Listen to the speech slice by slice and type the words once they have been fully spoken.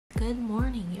Good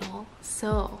morning, y'all.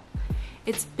 So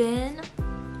it's been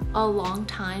a long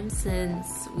time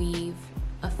since we've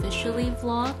officially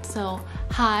vlogged, so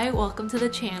hi, welcome to the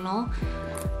channel.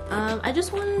 I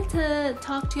just wanted to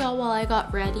talk to y'all while I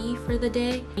got ready for the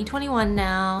day. I'm 21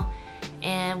 now,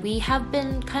 and we have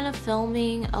been kind of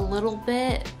filming a little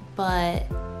bit, but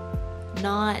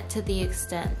not to the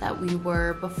extent that we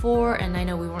were before, and I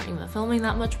know we weren't even filming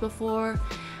that much before,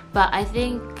 but I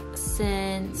think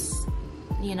since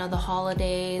the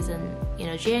holidays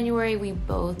and January, we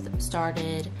both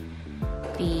started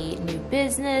the new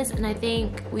business, and I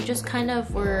think we just kind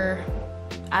of were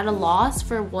at a loss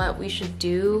for what we should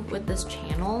do with this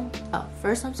channel.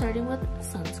 First I'm starting with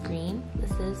sunscreen.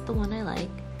 This is the one I like.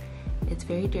 It's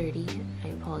very dirty, I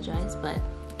apologize, but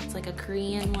it's like a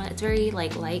Korean one. It's very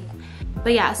light.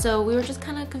 But yeah, so we were just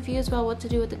kind of confused about what to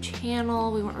do with the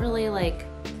channel. We weren't really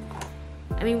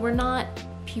we're not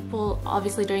people,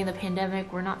 obviously during the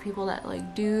pandemic, we're not people that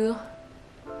do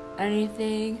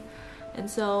anything, and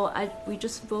so we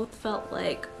just both felt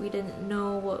like we didn't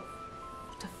know what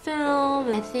to film.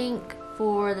 And I think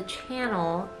for the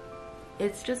channel,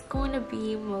 it's just going to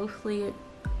be mostly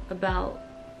about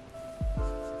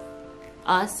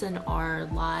us and our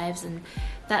lives, and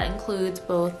that includes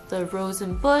both the Rose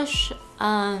and Bush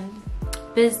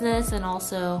business and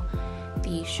also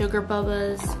the Sugar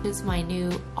Bubbas. This is my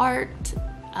new art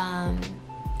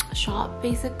shop,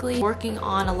 basically working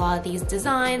on a lot of these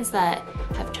designs that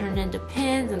have turned into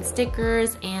pins and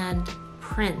stickers and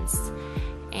prints.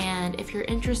 And if you're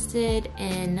interested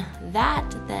in that,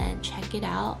 then check it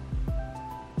out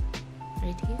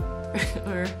right here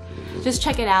or just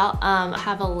check it out. I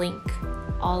have a link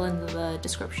all in the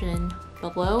description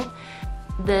below.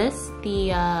 The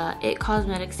It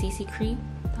Cosmetics CC cream,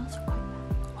 that was quite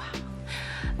bad.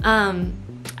 Wow.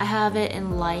 I have it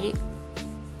in light.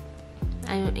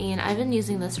 I've been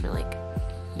using this for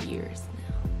years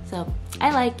now, so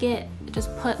I like it.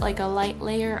 Just put a light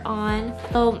layer on.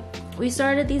 So we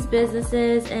started these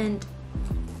businesses, and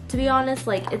to be honest,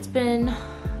 it's been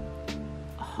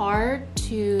hard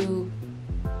to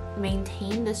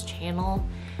maintain this channel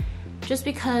just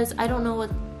because I don't know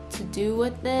what to do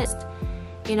with this.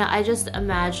 I just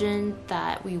imagined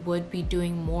that we would be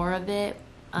doing more of it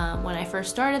when I first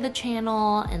started the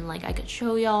channel, and I could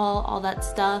show y'all all that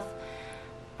stuff.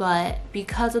 But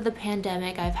because of the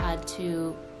pandemic, I've had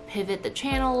to pivot the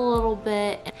channel a little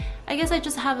bit. I guess I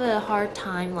just have a hard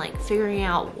time figuring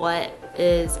out what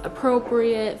is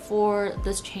appropriate for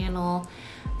this channel.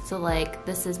 So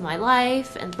this is my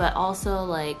life, but also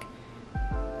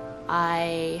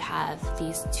I have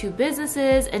these two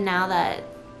businesses, and now that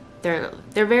they're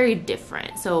very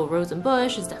different. So Rose and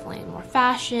Bush is definitely more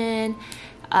fashion.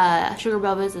 Sugar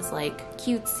Bubba's is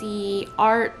cutesy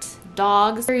art,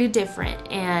 dogs, very different.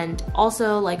 And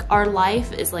also our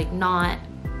life is not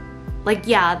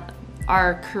yeah,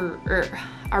 our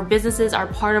businesses are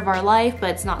part of our life,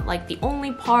 but it's not the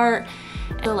only part.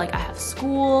 So I have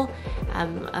school.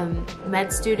 I'm a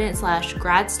med student /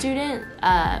 grad student,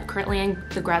 currently in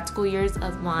the grad school years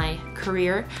of my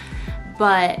career.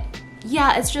 But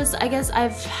yeah, it's just, I guess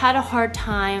I've had a hard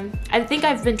time. I think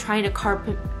I've been trying to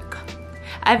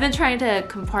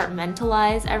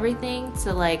compartmentalize everything.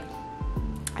 So I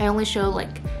only show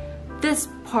this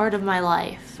part of my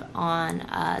life on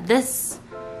this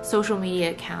social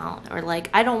media account, or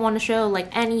I don't want to show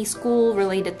any school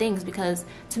related things, because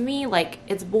to me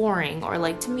it's boring, or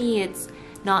to me it's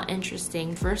not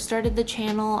interesting. First started the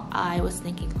channel, I was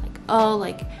thinking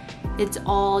it's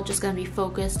all just gonna be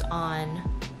focused on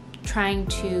trying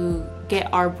to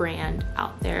get our brand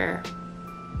out there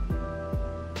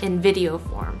in video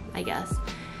form, I guess.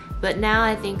 But now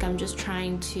I think I'm just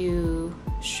trying to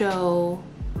show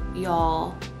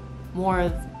y'all more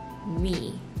of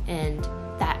me, and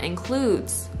that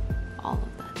includes all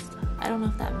of that stuff. I don't know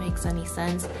if that makes any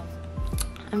sense.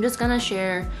 I'm just gonna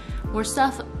share more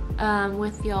stuff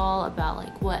with y'all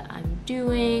about what I'm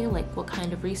doing, what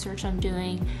kind of research I'm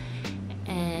doing,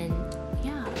 and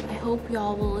yeah, I hope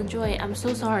y'all will enjoy it. I'm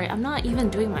so sorry, I'm not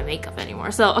even doing my makeup anymore.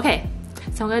 So okay,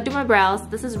 so I'm gonna do my brows.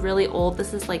 This is really old.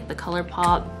 This is the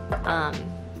ColourPop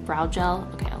brow gel.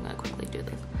 Okay, I'm gonna quickly do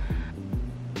this.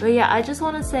 But yeah, I just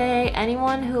want to say,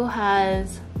 anyone who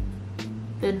has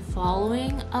been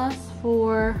following us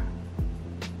for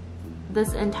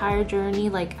this entire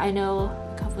journey, I know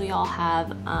a couple of y'all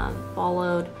have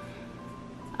followed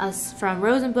us from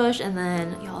Rose and Bush, and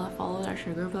then y'all have followed our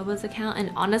Sugar Bubba's account,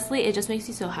 and honestly it just makes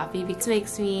me so happy, because it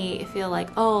makes me feel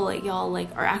y'all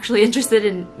are actually interested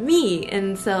in me,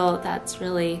 and so that's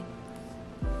really,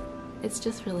 it's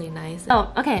just really nice.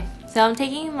 Oh, okay, so I'm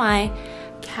taking my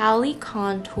Cali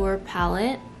contour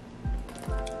palette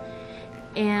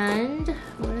And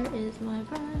where is my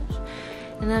brush?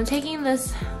 And then I'm taking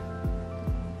this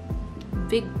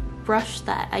big brush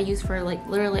that I use for like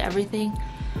literally everything.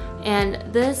 And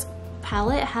this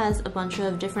palette has a bunch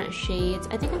of different shades.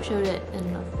 I think I've showed it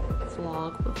in the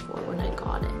vlog before when I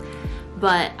got it.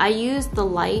 But I used the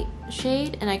light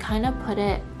shade and I kind of put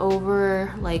it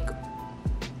over like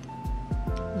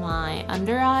my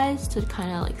under eyes to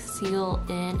kind of like seal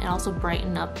in and also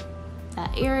brighten up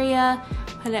that area.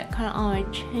 Put it kind of on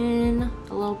my chin,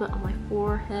 a little bit on my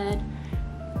forehead.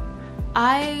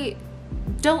 I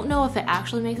don't know if it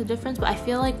actually makes a difference, but I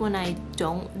feel like when I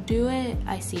don't do it,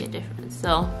 I see a difference.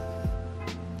 So,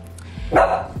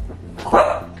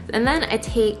 and then I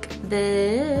take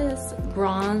this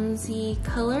bronzy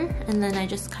color and then I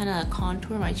just kind of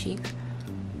contour my cheeks.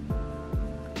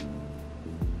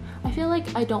 I feel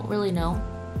like I don't really know.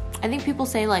 I think people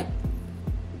say like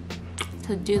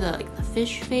to do the like the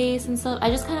fish face and stuff. I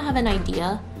just kind of have an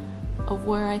idea of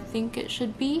where I think it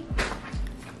should be.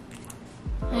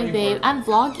 Hi babe, I'm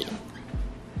vlogging.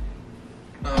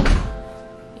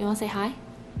 You wanna say hi?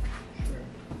 Sure.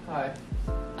 Hi.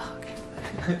 Oh, okay.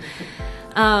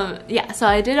 Yeah, so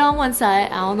I did it on one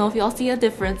side. I don't know if y'all see a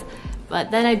difference,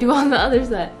 but then I do on the other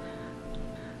side.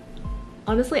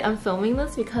 Honestly, I'm filming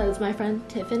this because my friend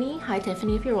Tiffany, hi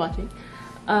Tiffany if you're watching,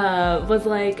 was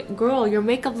like, girl, your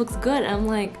makeup looks good. And I'm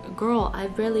like, girl, I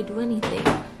barely do anything.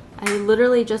 I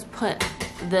literally just put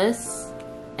this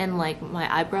and like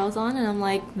my eyebrows on and I'm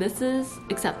like, this is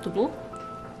acceptable.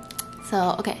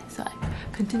 So, okay, so I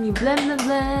continue blend, blend,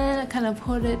 blend. I kind of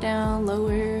put it down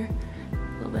lower, a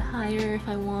little bit higher if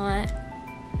I want.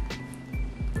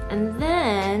 And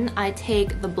then I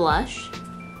take the blush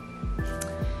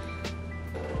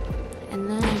and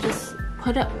then I just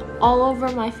put it all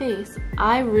over my face.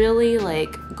 I really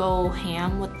like go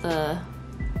ham with the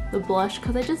blush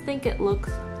because I just think it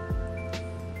looks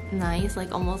nice,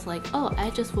 like almost like, oh, I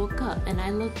just woke up and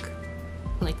I look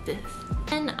like this.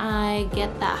 And I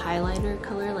get that highlighter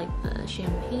color, like the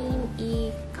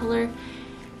champagne-y color,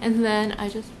 and then I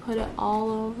just put it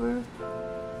all over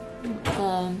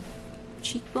the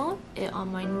cheekbone, it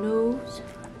on my nose,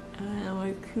 and on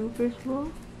my cupid's bow.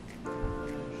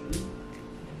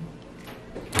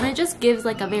 And it just gives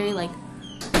like a very like,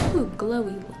 ooh,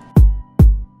 glowy look.